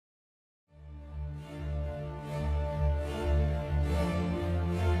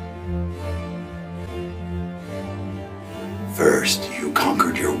First, you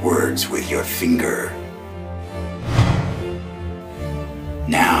conquered your words with your finger.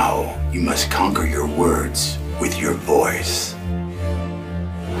 Now, you must conquer your words with your voice.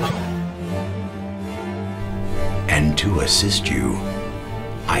 And to assist you,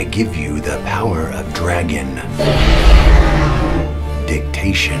 I give you the power of Dragon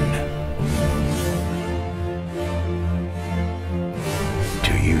Dictation.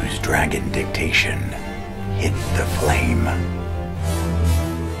 To use Dragon Dictation, hit the flame.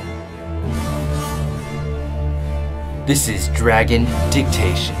 This is Dragon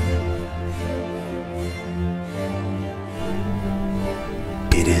Dictation.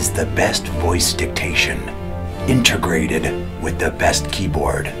 It is the best voice dictation, integrated with the best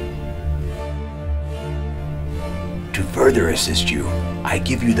keyboard. To further assist you, I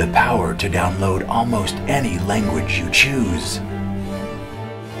give you the power to download almost any language you choose.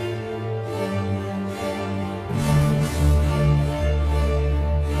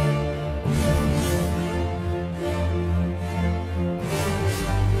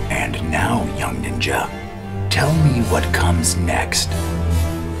 And now, young ninja, tell me what comes next.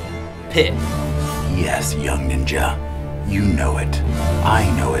 Pit. Yes, young ninja. You know it. I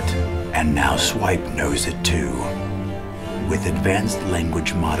know it. And now Swype knows it too. With advanced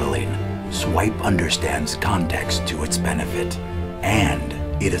language modeling, Swype understands context to its benefit. And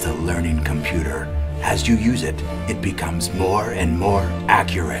it is a learning computer. As you use it, it becomes more and more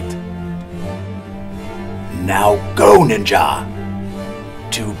accurate. Now go, ninja!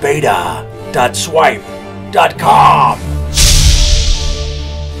 To beta.swype.com!